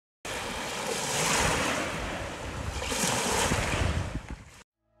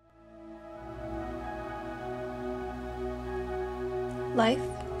Life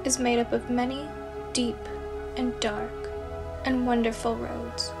is made up of many deep and dark and wonderful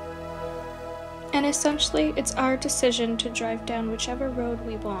roads. And essentially, it's our decision to drive down whichever road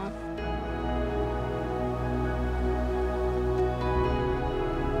we want.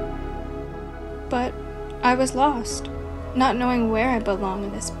 But I was lost, not knowing where I belong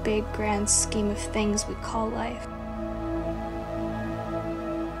in this big grand scheme of things we call life.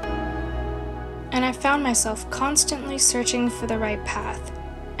 And I found myself constantly searching for the right path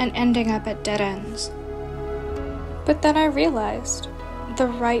and ending up at dead ends. But then I realized the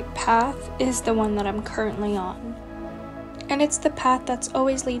right path is the one that I'm currently on. And it's the path that's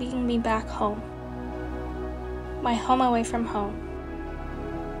always leading me back home. My home away from home.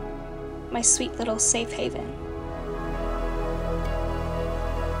 My sweet little safe haven.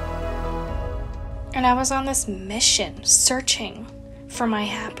 And I was on this mission, searching for my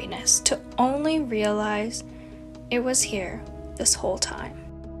happiness, to only realize it was here this whole time.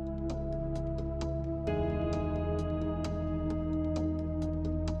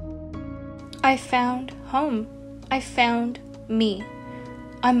 I found home. I found me.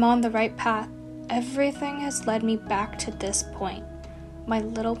 I'm on the right path. Everything has led me back to this point. My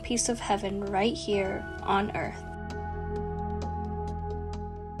little piece of heaven right here on earth.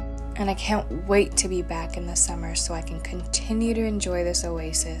 And I can't wait to be back in the summer so I can continue to enjoy this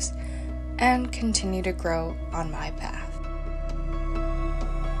oasis and continue to grow on my path.